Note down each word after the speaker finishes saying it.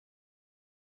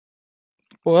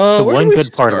Well, The where one do we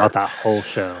good part start? about that whole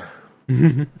show.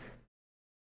 Did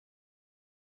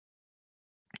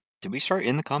we start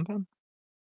in the compound?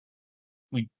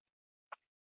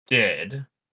 Did.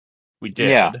 We did.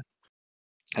 Yeah.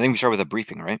 I think we start with a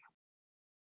briefing, right?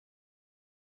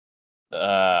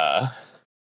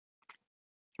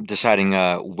 Deciding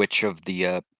which of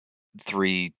the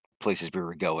 3 places we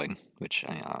were going, which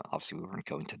obviously we weren't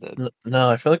going to the... No,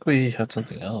 I feel like we had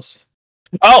something else.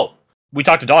 Oh! We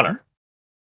talked to Donner.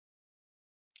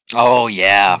 Oh,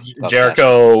 yeah.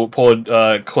 Jericho pulled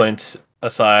Clint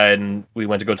aside, and we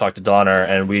went to go talk to Donner,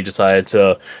 and we decided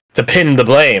to pin the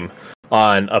blame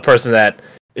on a person that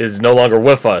is no longer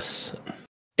with us,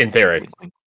 in theory. Wink,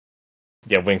 wink.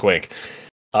 Yeah, wink, wink.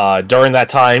 During that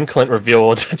time, Clint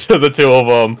revealed to the two of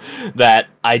them that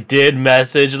I did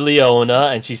message Leona,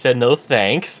 and she said no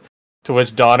thanks. To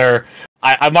which Donner,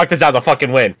 I marked this as a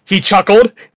fucking win. He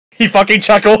chuckled. He fucking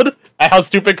chuckled at how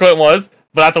stupid Clint was,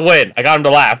 but that's a win. I got him to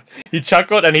laugh. He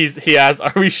chuckled, and he asked,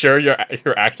 "Are we sure you're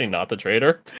actually not the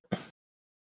traitor?"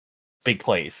 Big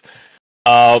plays.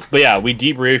 But yeah, we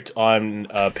debriefed on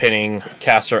pinning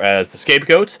Castor as the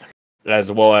scapegoat,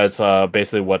 as well as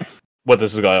basically what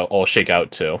this is going to all shake out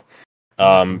to.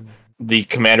 The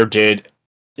commander did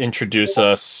introduce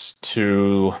us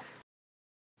to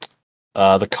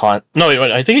I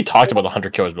think he talked about the Hunter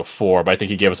Killers before, but I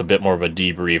think he gave us a bit more of a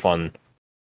debrief on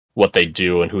what they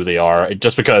do and who they are,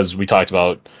 just because we talked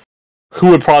about who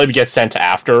would probably get sent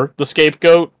after the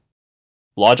scapegoat,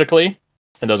 logically,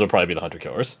 and those would probably be the Hunter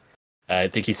Killers. I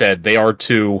think he said they are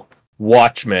to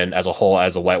Watchmen as a whole,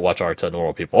 as the White Watch are to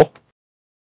normal people.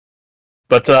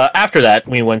 But after that,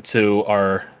 we went to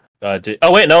our...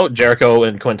 Jericho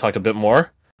and Quinn talked a bit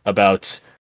more about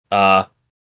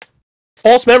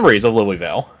false memories of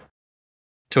Lilyvale.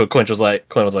 To what Quinn was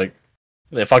like,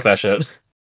 yeah, fuck that shit.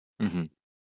 Mm-hmm.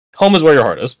 Home is where your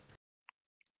heart is.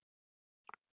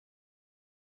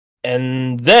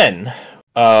 And then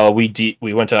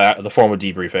we went to the formal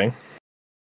debriefing.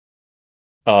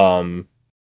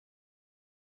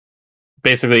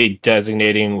 Basically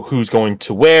designating who's going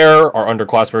to where. Our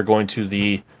underclassmen are going to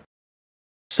the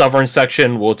Southern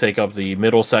section. We'll take up the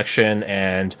middle section,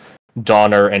 and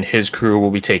Donner and his crew will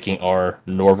be taking our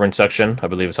Northern section. I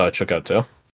believe is how it shook out too.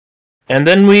 And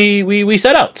then we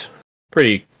set out.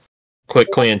 Pretty quick,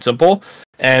 clean, and simple.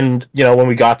 And when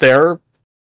we got there,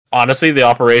 honestly, the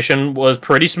operation was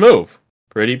pretty smooth.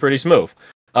 Pretty smooth.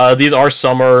 These are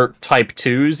summer type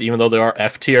 2s, even though they are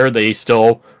F tier. They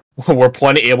still were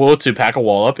plenty able to pack a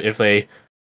wall up if they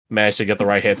managed to get the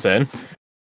right hits in.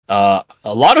 A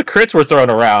lot of crits were thrown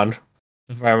around,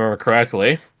 if I remember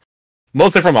correctly.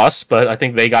 Mostly from us, but I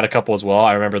think they got a couple as well.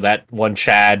 I remember that one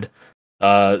Chad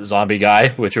zombie guy,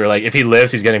 which we were like, if he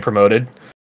lives, he's getting promoted.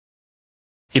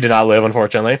 He did not live,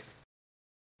 unfortunately.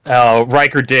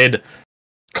 Riker did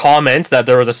comment that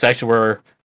there was a section where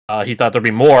he thought there'd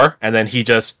be more, and then he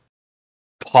just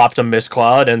popped a mist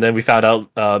cloud, and then we found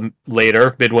out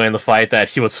later, midway in the fight, that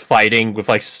he was fighting with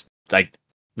like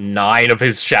 9 of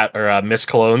his mist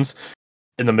clones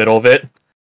in the middle of it.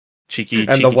 Cheeky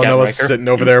the one that was Riker. sitting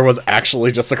over there was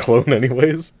actually just a clone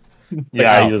anyways?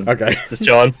 Yeah, okay. Just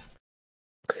chilling.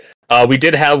 We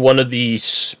did have one of the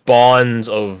spawns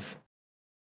of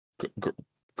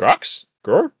Grox?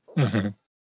 Mm-hmm.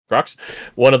 Grox?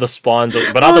 One of the spawns of,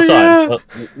 but not the sun.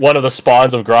 One of the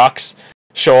spawns of Grox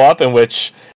show up, in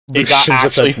which it got Lucian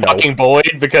just actually said no. fucking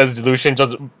bullied because Lucian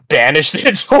just banished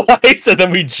it twice, and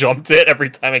then we jumped it every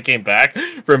time it came back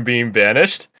from being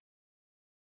banished.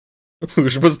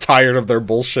 Lucian was tired of their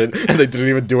bullshit, and they didn't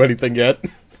even do anything yet.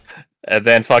 And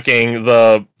then fucking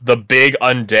the big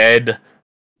undead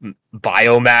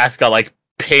biomass got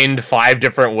pinned 5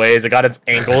 different ways. It got its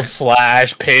ankle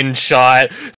slash, pin shot,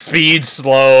 speed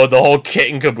slow, the whole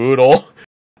kit and caboodle.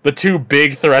 The 2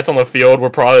 big threats on the field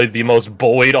were probably the most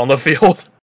bullied on the field,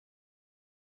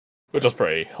 which was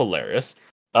pretty hilarious.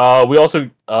 We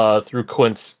also, through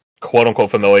Quint's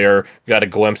quote-unquote familiar, got a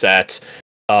glimpse at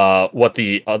what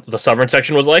the Southern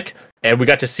section was like, and we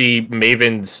got to see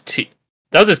Maven's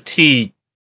That was his T2.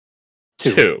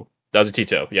 That was a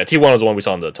T2. Yeah, T1 was the one we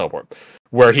saw in the teleport,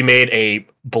 where he made a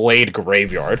blade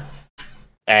graveyard,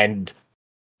 and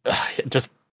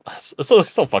just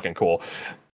so fucking cool.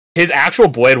 His actual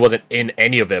blade wasn't in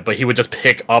any of it, but he would just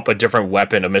pick up a different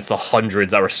weapon amidst the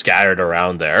hundreds that were scattered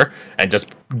around there and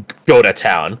just go to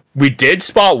town. We did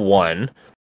spot one.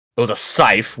 It was a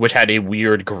scythe, which had a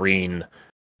weird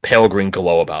pale green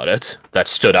glow about it that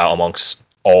stood out amongst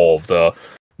all of the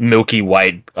milky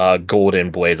white golden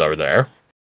blades are there.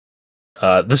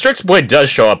 The Strix blade does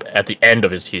show up at the end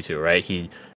of his T2, right? He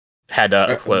had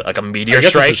a meteor I guess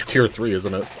strike. it's tier 3,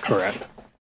 isn't it? Correct.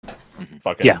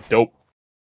 Fucking Yeah. dope.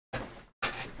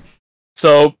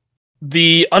 So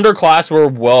the underclass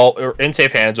were in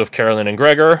safe hands with Carolyn and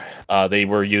Gregor. They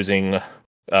were using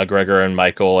Gregor and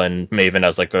Michael and Maven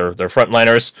as like their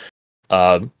frontliners.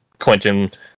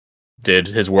 Quentin did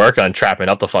his work on trapping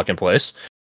up the fucking place.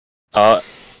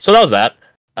 So that was that.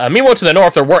 Meanwhile, to the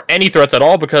north, there weren't any threats at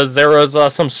all because there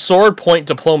was some sword point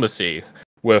diplomacy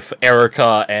with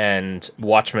Erica and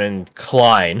Watchman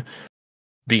Klein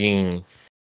being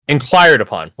inquired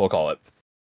upon, we'll call it,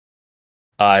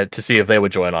 to see if they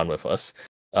would join on with us.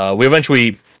 We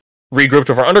eventually regrouped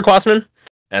with our underclassmen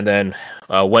and then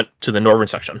went to the northern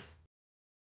section.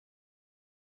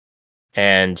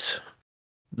 And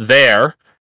there,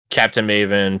 Captain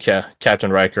Maven,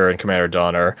 Captain Riker, and Commander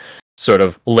Donner sort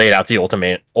of laid out the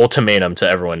ultimatum to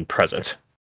everyone present.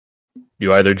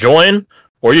 You either join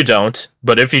or you don't,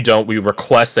 but if you don't, we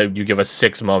request that you give us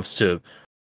 6 months to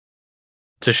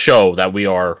show that we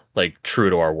are like true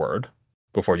to our word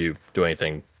before you do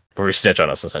anything, before you snitch on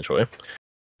us, essentially.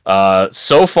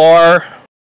 So far,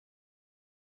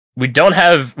 we don't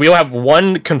have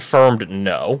one confirmed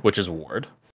no, which is Ward.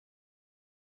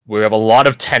 We have a lot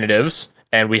of tentatives,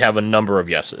 and we have a number of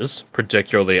yeses,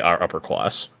 particularly our upper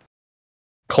class.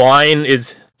 Klein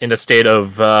is in a state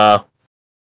of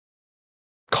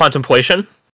contemplation.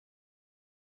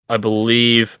 I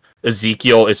believe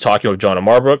Ezekiel is talking with John and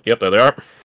Marbrook. Yep, there they are.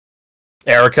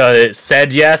 Erica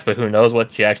said yes, but who knows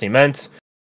what she actually meant.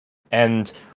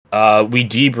 And we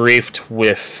debriefed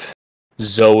with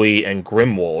Zoe and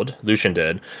Grimwald, Lucian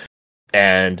did,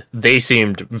 and they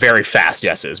seemed very fast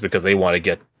yeses because they want to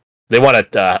get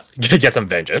some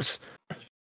vengeance.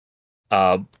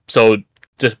 So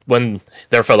just when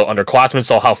their fellow underclassmen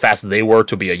saw how fast they were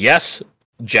to be a yes,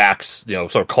 Jax,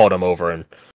 sort of called them over, and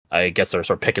I guess they're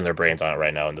sort of picking their brains on it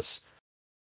right now in this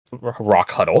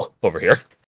rock huddle over here.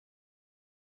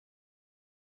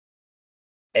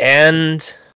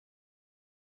 And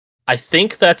I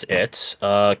think that's it.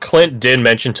 Clint did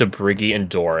mention to Briggy and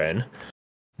Doran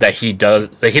that he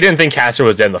didn't think Castor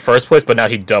was dead in the first place, but now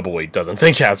he doubly doesn't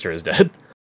think Castor is dead.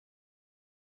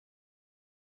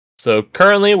 So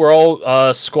currently, we're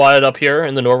all squatted up here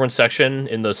in the northern section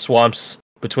in the swamps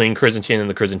between Chrysantine and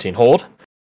the Chrysantine Hold,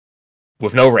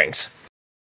 with no rings.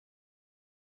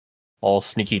 All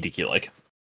sneaky deaky like.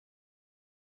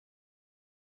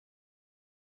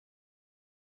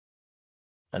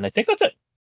 And I think that's it.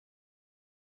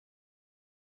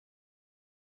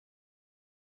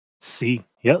 See,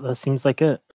 yeah, that seems like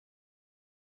it.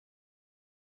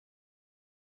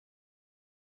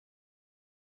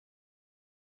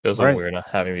 Feels Right. like weird not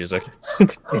having music.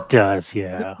 It does,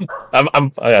 yeah. I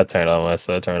gotta turn it on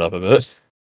myself. Turn it up a bit.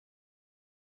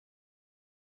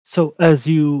 So as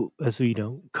you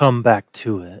come back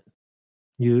to it,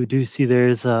 you do see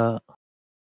there's the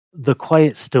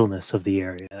quiet stillness of the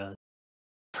area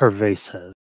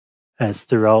pervasive, as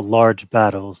throughout large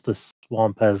battles the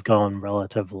swamp has gone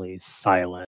relatively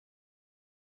silent.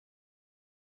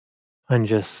 And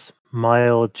just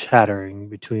mild chattering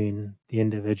between the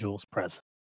individuals present.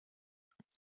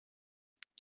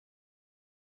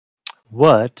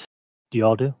 What do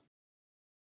y'all do?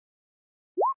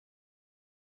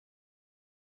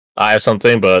 I have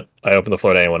something, but I open the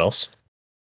floor to anyone else.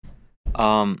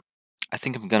 I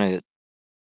think I'm gonna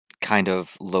kind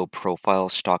of low profile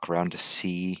stalk around to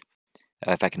see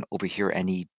if I can overhear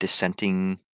any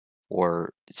dissenting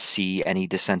or see any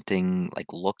dissenting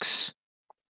like looks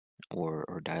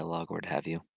or dialogue or what have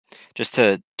you, just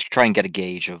to try and get a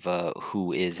gauge of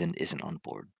who is and isn't on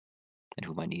board and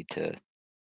who might need to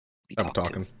be I'm talked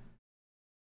talking. to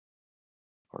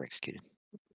or executed.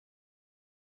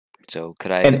 So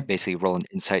could I And- basically roll an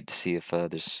insight to see if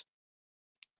there's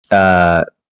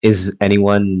Is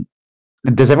anyone?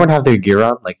 Does everyone have their gear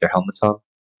on, like their helmets on?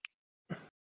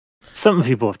 Some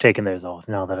people have taken theirs off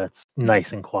now that it's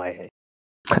nice and quiet.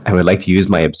 I would like to use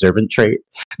my observant trait.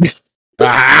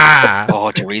 Ah!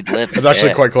 oh to read lips? That's actually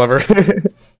yeah. quite clever.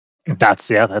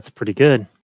 That's pretty good.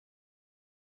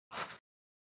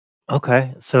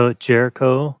 Okay, so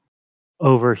Jericho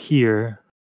over here,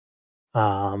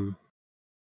 well,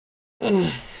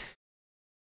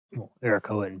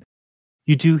 Jericho, and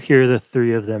you do hear the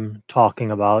three of them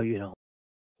talking about,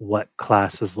 what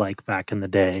class was like back in the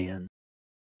day, and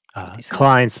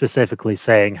Klein specifically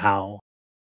saying how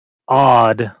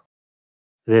odd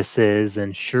this is,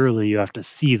 and surely you have to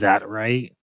see that,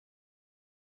 right?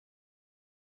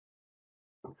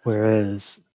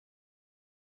 Whereas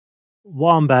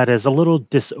Wombat is a little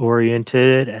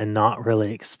disoriented and not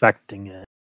really expecting it.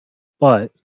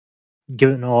 But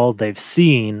given all they've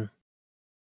seen,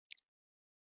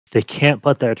 they can't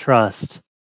put their trust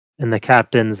in the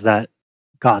captains that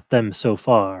got them so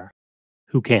far,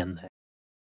 who can they?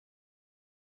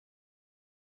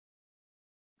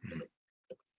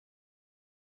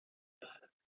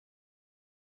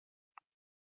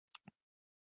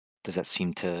 Does that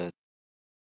seem to,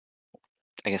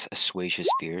 I guess, assuage his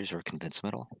fears or convince him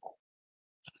at all?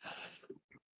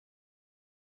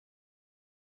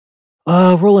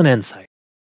 Roll an insight.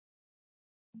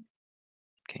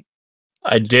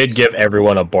 I did give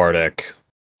everyone a bardic.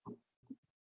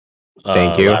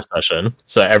 Thank you. Last session,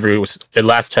 so it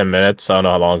lasts 10 minutes. I don't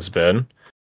know how long it's been.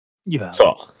 You have.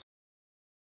 So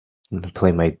I'm gonna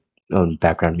play my own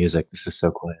background music. This is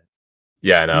so quiet.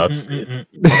 yeah, I know it's eerie.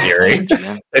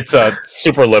 GM, It's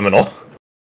super liminal.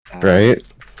 Right?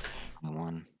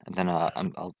 1. And then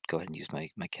I'll go ahead and use my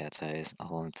cat's eyes. I'll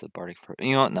hold into the bardic for.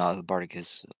 You know what? No, the bardic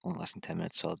is only lasting 10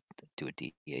 minutes, so I'll do a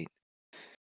D8.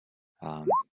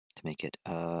 To make it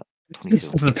 22.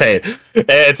 This is a pain.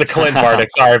 It's a Clint bardic.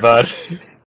 Sorry, bud.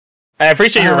 I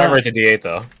appreciate you remembering to D8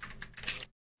 though.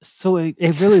 So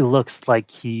it really looks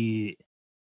like he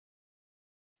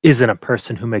isn't a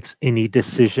person who makes any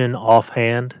decision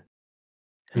offhand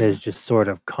and is just sort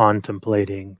of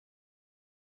contemplating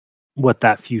what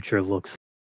that future looks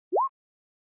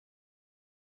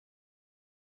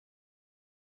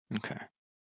Okay. like.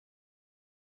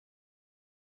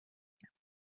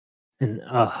 And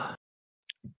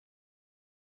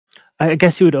I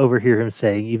guess you would overhear him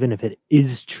saying, even if it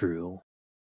is true,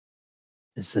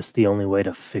 is this the only way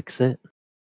to fix it?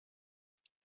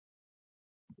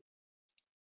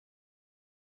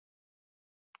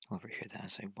 I'll overhear that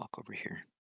as I walk over here.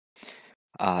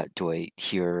 Do I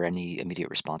hear any immediate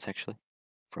response actually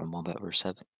from Wombat or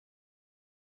Seb?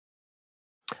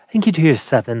 I think you'd hear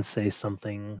Seven say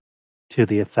something to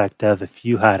the effect of, if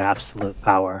you had absolute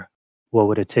power, what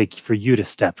would it take for you to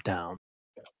step down?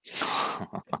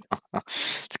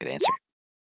 That's a good answer.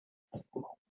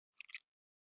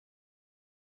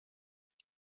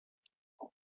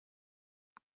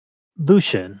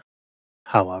 Lucian,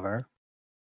 however,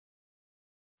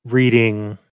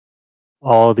 reading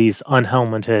all these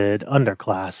unhelmeted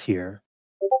underclass here,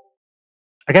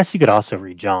 I guess you could also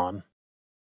read John.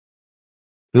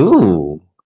 Ooh,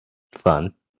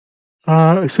 fun.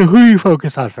 So who do you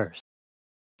focus on first?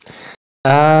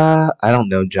 I don't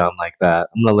know John like that.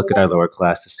 I'm gonna look at our lower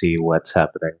class to see what's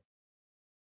happening.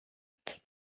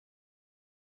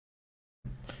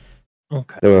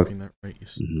 Okay. So, Getting that right.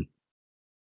 mhm.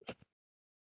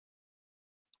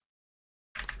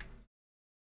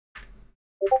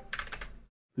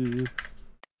 Boo.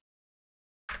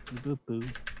 Boo, boo, boo.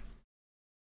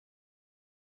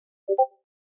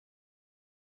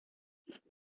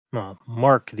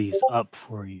 Mark these up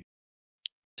for you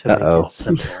to make Uh-oh. it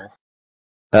simple.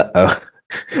 Uh-oh.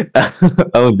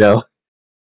 Oh no.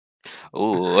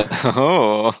 Ooh.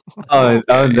 Oh.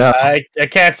 Oh no. I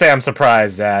can't say I'm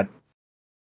surprised at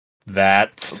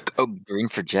that. Oh, green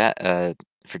for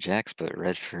Jax, but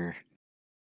red for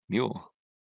Mule.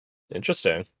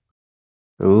 Interesting.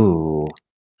 Ooh.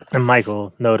 And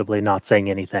Michael, notably, not saying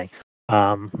anything.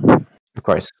 Of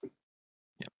course.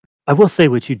 I will say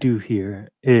what you do here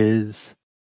is,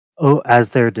 as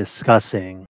they're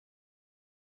discussing,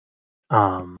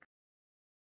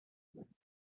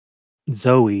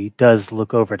 Zoe does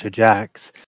look over to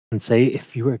Jax and say,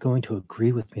 if you were going to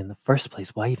agree with me in the first place,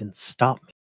 why even stop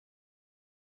me?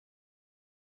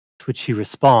 To which he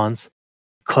responds,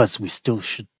 because we still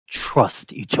should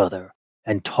trust each other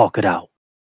and talk it out.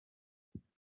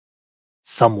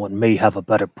 Someone may have a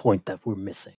better point that we're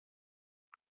missing.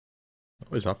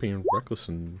 Oh, he's not being reckless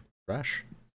and rash.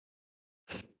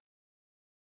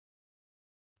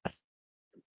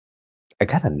 I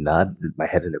kind of nod my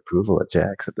head in approval at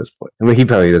Jax at this point. I mean, he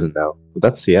probably doesn't know. But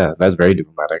that's very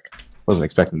diplomatic. Wasn't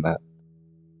expecting that.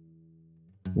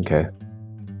 Okay.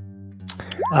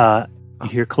 You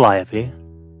hear Calliope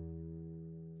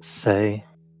say,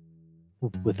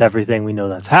 with everything we know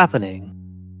that's happening,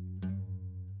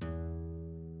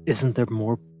 isn't there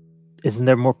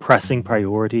more pressing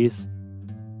priorities?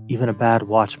 Even a bad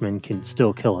watchman can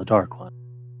still kill a dark one.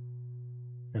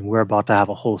 And we're about to have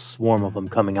a whole swarm of them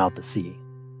coming out the sea.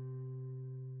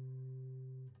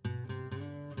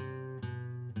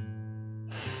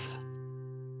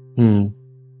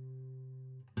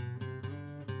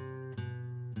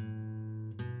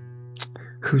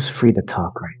 Who's free to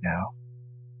talk right now?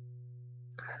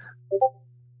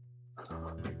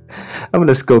 I'm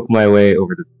gonna scope my way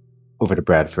over to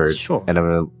Bradford, Sure. and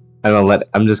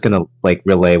I'm just gonna like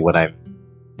relay what I'm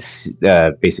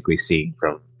basically seeing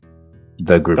from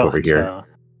the group over here. Gotcha.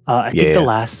 I think the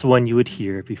last one you would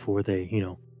hear before they,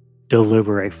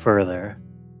 deliberate further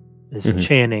is Mhm.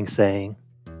 Channing saying,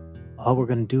 all we're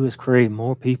going to do is create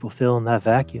more people filling that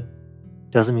vacuum.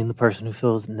 Doesn't mean the person who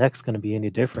fills it next is going to be any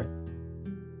different.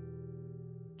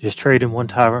 Just trading one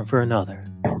tyrant for another.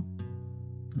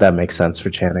 That makes sense for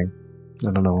Channing.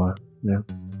 I don't know why. Yeah.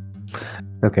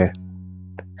 Okay.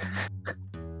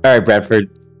 All right, Bradford.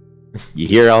 You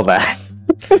hear all that?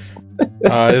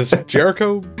 Is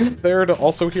Jericho there to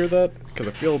also hear that? Because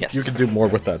I feel Yes. you can do more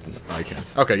with that than I can.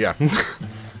 Okay, yeah.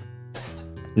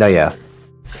 No, yeah.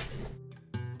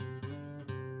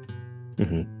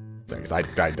 Mm-hmm. Thanks. I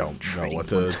don't know what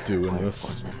to do in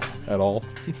this at all.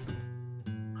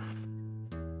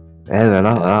 And they're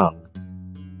not wrong.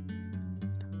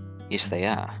 Yes, they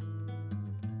are.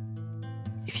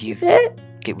 If you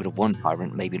get rid of one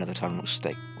tyrant, maybe another tyrant will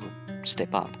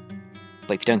step up.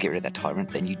 But if you don't get rid of that tyrant,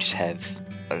 then you just have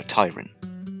a tyrant.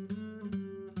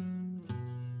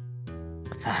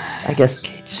 I guess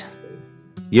Kids.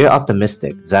 you're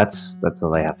optimistic. That's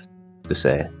all I have to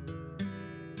say.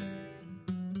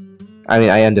 I mean,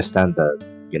 I understand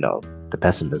the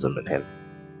pessimism in him.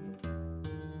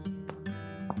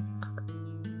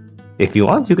 If you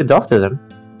want, you can talk to him.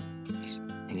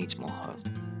 He needs more hope.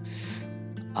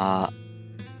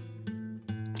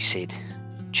 You said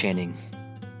Channing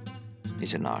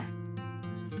is a no.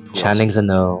 Who else? Channing's a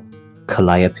no.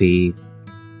 Calliope,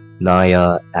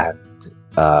 Naya, and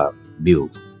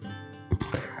Mew.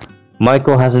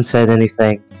 Michael hasn't said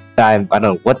anything. I don't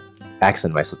know what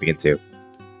accent am I slipping into.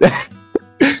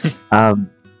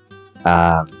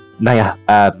 Naya,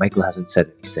 Michael hasn't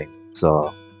said anything,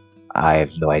 so I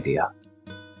have no idea.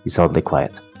 He's oddly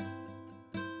quiet.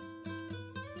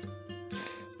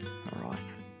 Alright.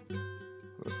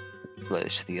 Let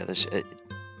us to the others.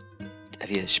 Have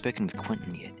you spoken with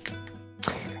Quentin yet?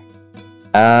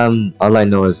 All I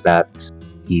know is that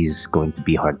he's going to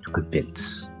be hard to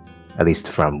convince. At least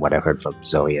from what I've heard from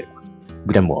Zoe and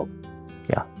Grimwald.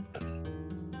 Yeah.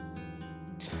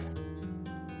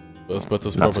 Best bet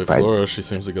is Not probably surprised. Flora. She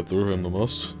seems to get through him the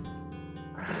most.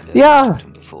 Yeah. Talked to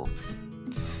him before.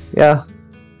 Yeah.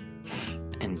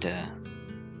 And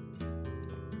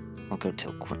I'll go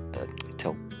tell Clinton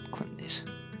this.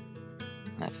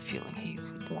 I have a feeling he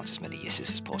wants as many yeses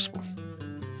as possible.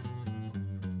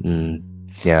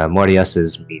 Yeah, more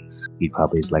yeses means he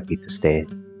probably is likely to stay.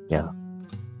 Yeah.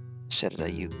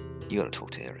 Saturday, you gotta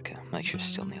talk to Erica. Make sure she's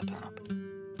still in the up and up.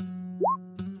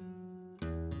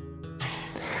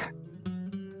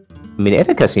 I mean,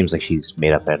 Erica seems like she's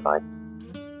made up her mind.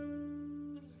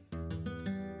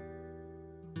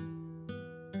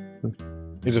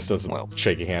 He just does a Well.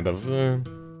 shaky hand of. Eh?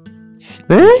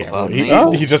 Can't Well, really,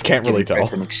 maybe he just can't Give really him credit tell.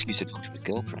 for an excuse to talk to his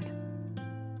girlfriend.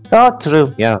 Oh,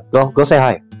 true. Yeah, go say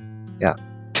hi. Yeah,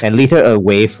 and lead her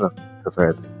away from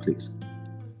her, please.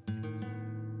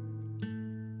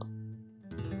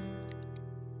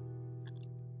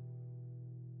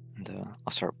 And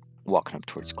I'll start walking up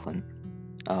towards Clint.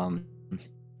 But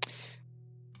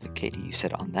Katie, you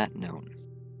said on that note.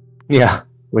 Yeah,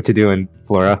 what you doing,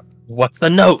 Flora? What's the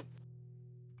note?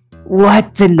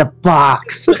 What's in the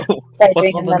box? What's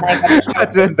and on then I got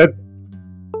What's in the?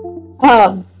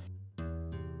 I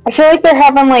feel like they're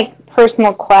having like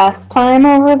personal class time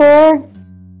over there,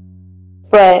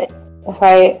 but if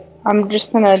I'm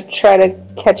just gonna try to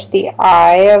catch the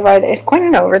eye of either. Is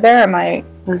Quentin over there? Or am I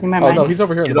losing my Oh mind? no, he's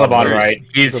over here. He's on the bottom right.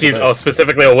 He's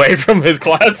specifically away from his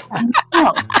class.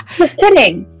 Oh, just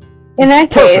kidding. In that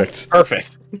case, Perfect.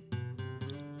 Perfect.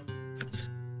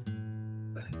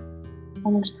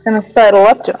 I'm just gonna sidle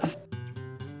up to him.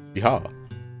 Yeah.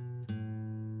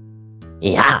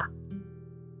 Yeah.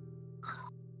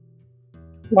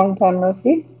 Long time no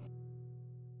see.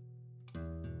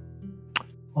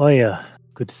 Oh yeah,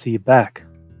 good to see you back.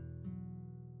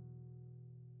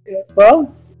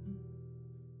 Well,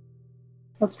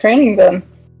 what's training been?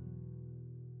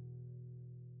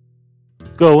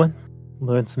 Going,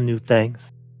 learn some new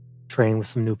things, train with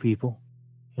some new people.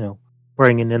 You know,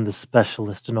 bringing in the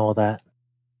specialist and all that.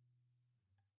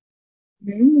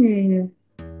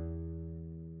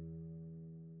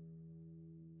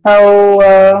 How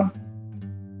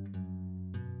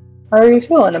are you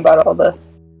feeling about all this?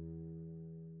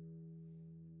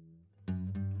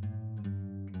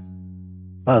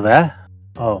 About that?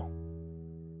 Oh.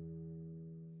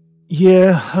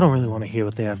 Yeah, I don't really want to hear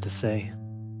what they have to say.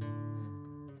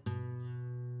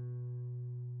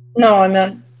 No, I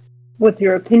meant with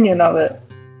your opinion of it.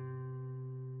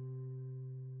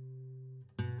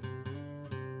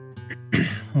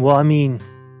 Well, I mean,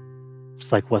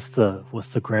 it's like, what's the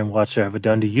Grand Watcher ever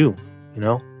done to you? You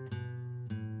know?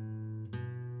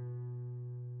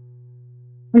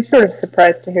 I'm sort of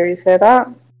surprised to hear you say that.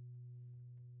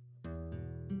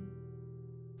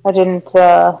 I didn't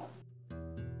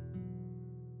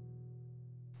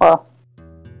well,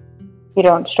 you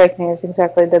don't strike me as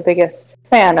exactly the biggest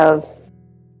fan of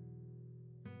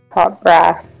top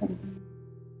brass and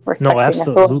No, respecting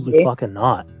absolutely authority. fucking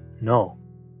not. No.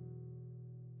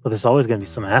 But there's always gonna be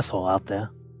some asshole out there.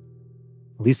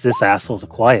 At least this asshole's a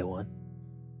quiet one.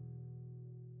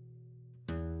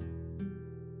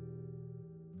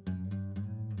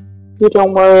 You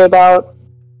don't worry about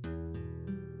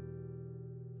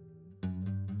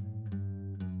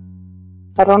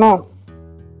I don't know.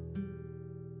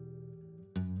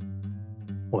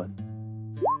 What?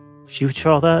 Future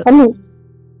all that? I mean,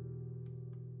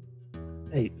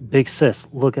 Hey, big sis,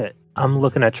 I'm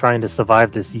looking at trying to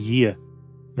survive this year.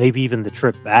 Maybe even the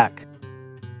trip back.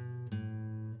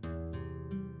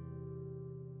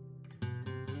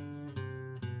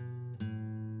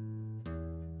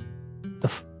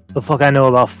 The fuck I know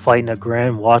about fighting a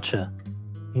Grand Watcher?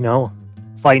 You know?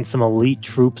 Fighting some elite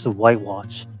troops of White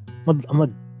Watch. I'm a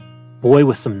boy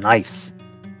with some knives.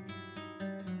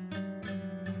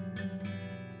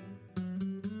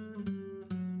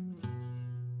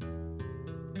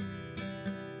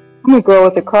 I'm a girl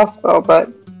with a crossbow, but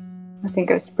I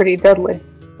think it's pretty deadly.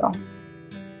 So.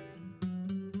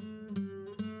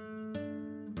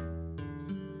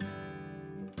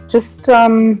 Just,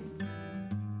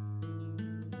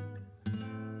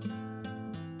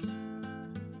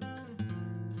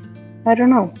 I don't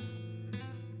know.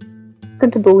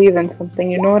 Good to believe in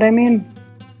something, you know what I mean?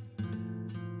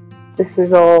 This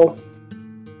is all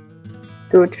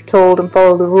do what you're told and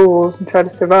follow the rules and try to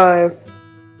survive.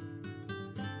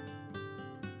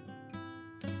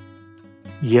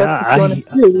 Yeah,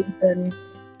 Then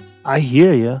I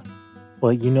hear you.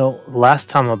 But you know, last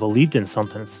time I believed in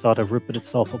something, it started ripping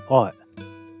itself apart.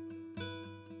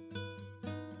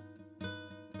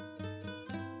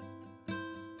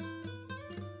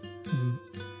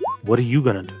 What are you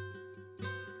gonna do?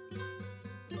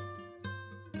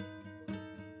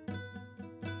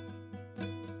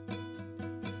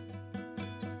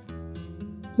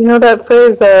 you know that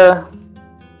phrase,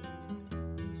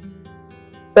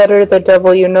 better the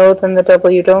devil you know than the devil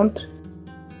you don't?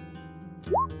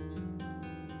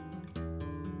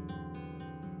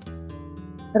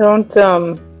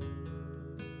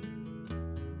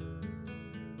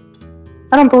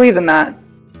 I don't believe in that.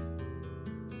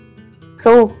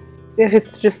 So, if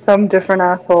it's just some different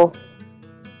asshole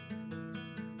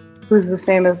who's the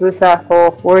same as this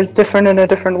asshole, or is different in a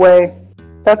different way,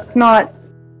 that's not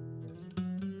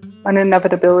an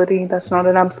inevitability, that's not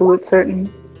an absolute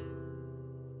certain.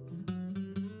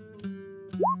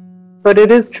 But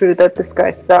it is true that this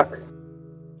guy sucks.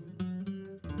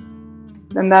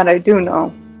 And that I do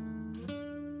know.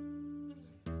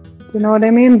 You know what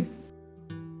I mean?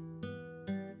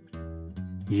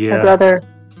 Yeah. I'd rather...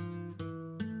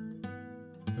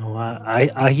 No,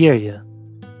 I hear you.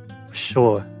 For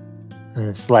sure. And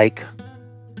it's like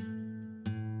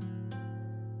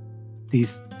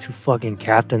these two fucking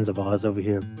captains of ours over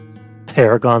here,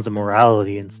 paragons of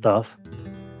morality and stuff.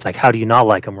 It's like, how do you not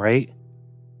like them, right?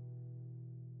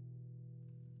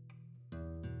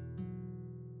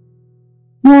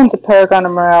 No one's a paragon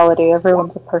of morality,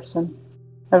 everyone's a person.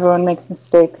 Everyone makes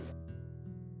mistakes.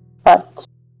 But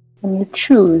when you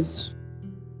choose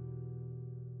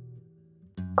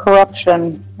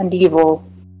corruption and evil,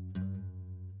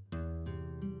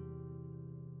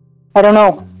 I don't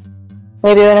know.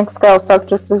 Maybe the next guy will suck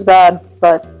just as bad,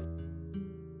 but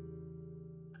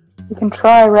you can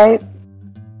try, right?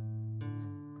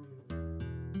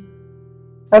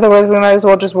 Otherwise, we might as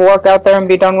well just walk out there and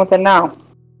be done with it now.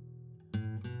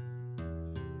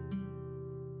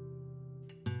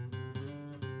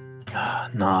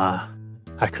 Nah,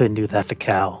 I couldn't do that to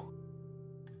Cal.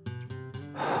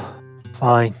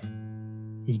 Fine.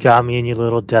 You got me in your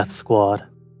little death squad.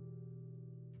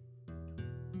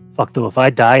 Fuck though, if I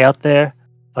die out there,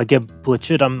 if I get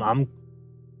butchered, I'm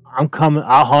coming.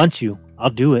 I'll haunt you. I'll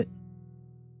do it.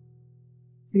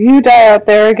 If you die out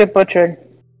there or get butchered,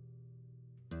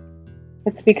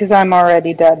 it's because I'm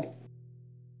already dead.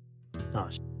 Oh,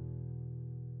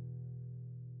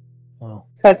 well,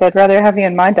 Besides, I'd rather have you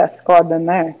in my death squad than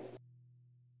there.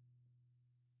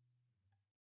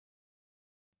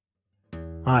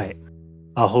 alright.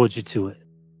 I'll hold you to it.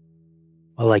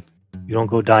 But like, you don't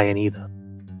go dying either.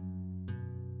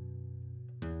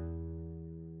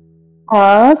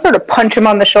 I'll sort of punch him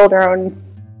on the shoulder and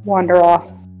wander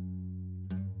off.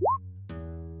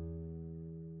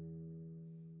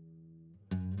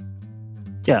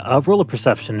 Yeah, roll a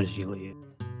perception as you leave.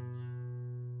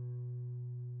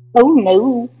 Oh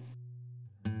no.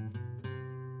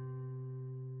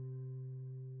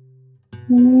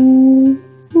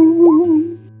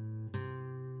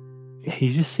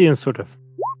 You just see him sort of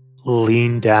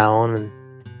lean down and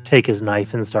take his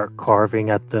knife and start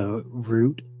carving at the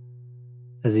root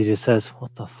as he just says,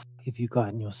 "What the f have you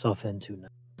gotten yourself into now?"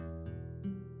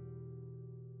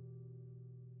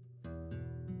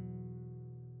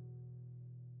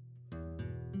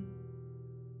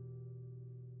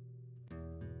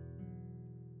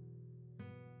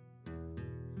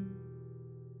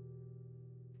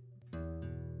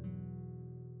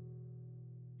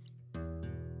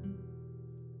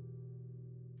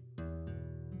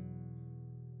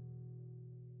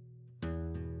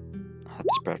 How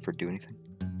does Bradford do anything?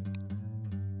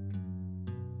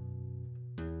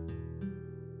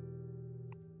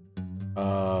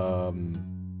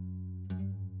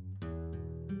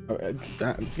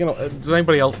 Does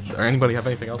anybody else or anybody have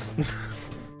anything else?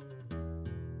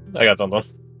 I got something.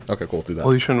 Okay, cool. Do that.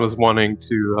 Lucian was wanting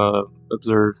to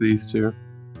observe these two.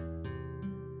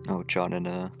 Oh, John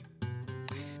and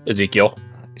Ezekiel.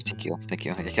 Ezekiel. Thank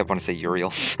you. I kept wanting to say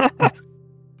Uriel.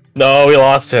 No, we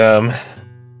lost him.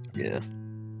 Yeah.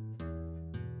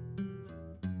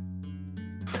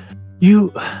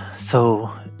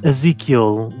 So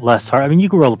Ezekiel Lesshart, I mean, you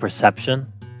can roll a perception,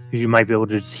 because you might be able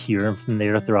to just hear him from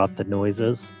there throughout the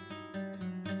noises.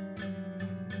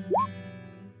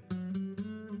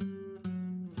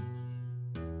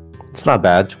 It's not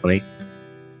bad. 20.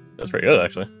 That's pretty good,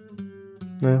 actually.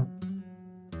 Yeah.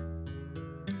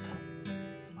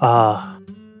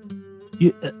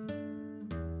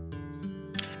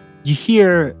 You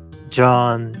hear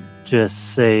John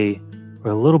just say,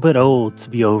 "We're a little bit old to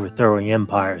be overthrowing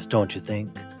empires, don't you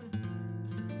think?"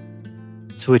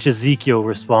 To which Ezekiel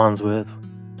responds with,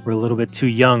 "We're a little bit too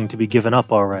young to be given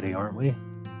up already, aren't we?"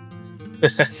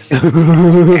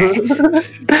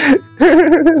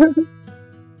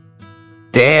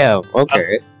 Damn.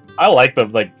 Okay. I like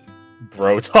the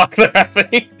bro talk they're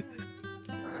having.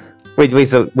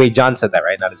 Wait. John said that,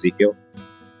 right? Not Ezekiel.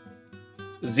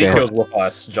 Ezekiel's with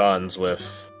us. John's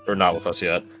with, or not with us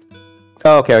yet.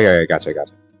 Oh, okay. Gotcha.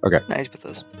 Okay. Nice with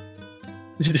us.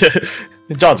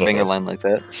 John's with Finger us. line like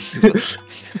that.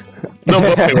 They'll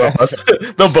both be with us.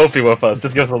 They'll both be with us.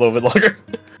 Just give us a little bit longer.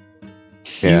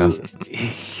 Yeah. You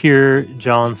hear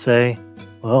John say,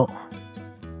 "Well,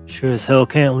 sure as hell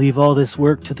can't leave all this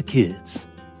work to the kids."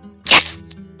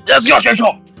 Yes, go.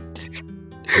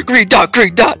 Green dot.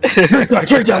 Green dot.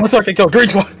 Let's not get killed. Green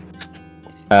squad.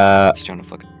 He's trying to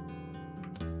fuck.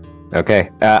 Okay.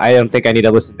 I don't think I need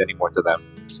to listen anymore to them,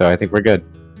 so I think we're good.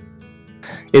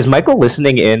 Is Michael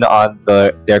listening in on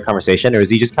their conversation, or is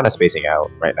he just kind of spacing out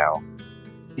right now?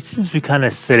 He seems to be kind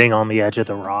of sitting on the edge of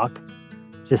the rock,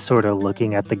 just sort of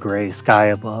looking at the gray sky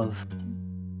above.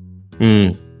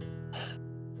 Okay.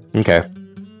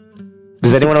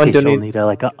 Does Just anyone in want case to you'll need?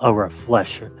 need a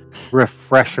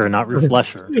refresher, not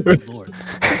refresher. Good Lord.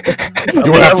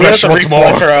 You want to flesh once more?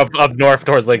 Up north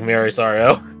towards Lake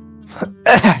Marisario.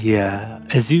 Yeah,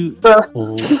 as you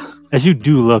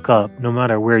do look up, no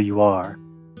matter where you are,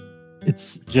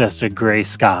 it's just a gray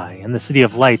sky. In the City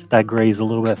of Light, that gray is a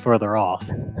little bit further off,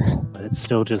 but it's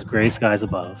still just gray skies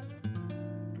above.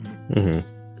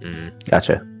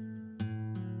 Gotcha.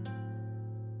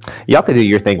 Y'all can do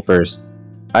your thing first.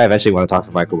 I eventually want to talk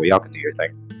to Michael, but y'all can do your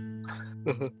thing.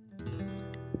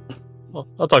 Well,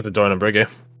 I'll talk to Doran and Briggy.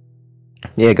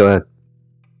 Yeah, go ahead.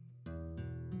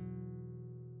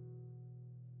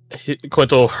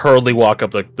 Quint will hurriedly walk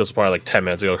up, this was probably 10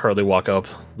 minutes ago, hurriedly walk up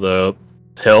the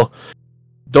hill.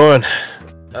 Doran,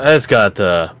 I just got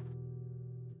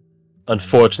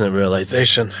unfortunate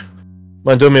realization.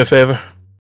 Mind doing me a favor?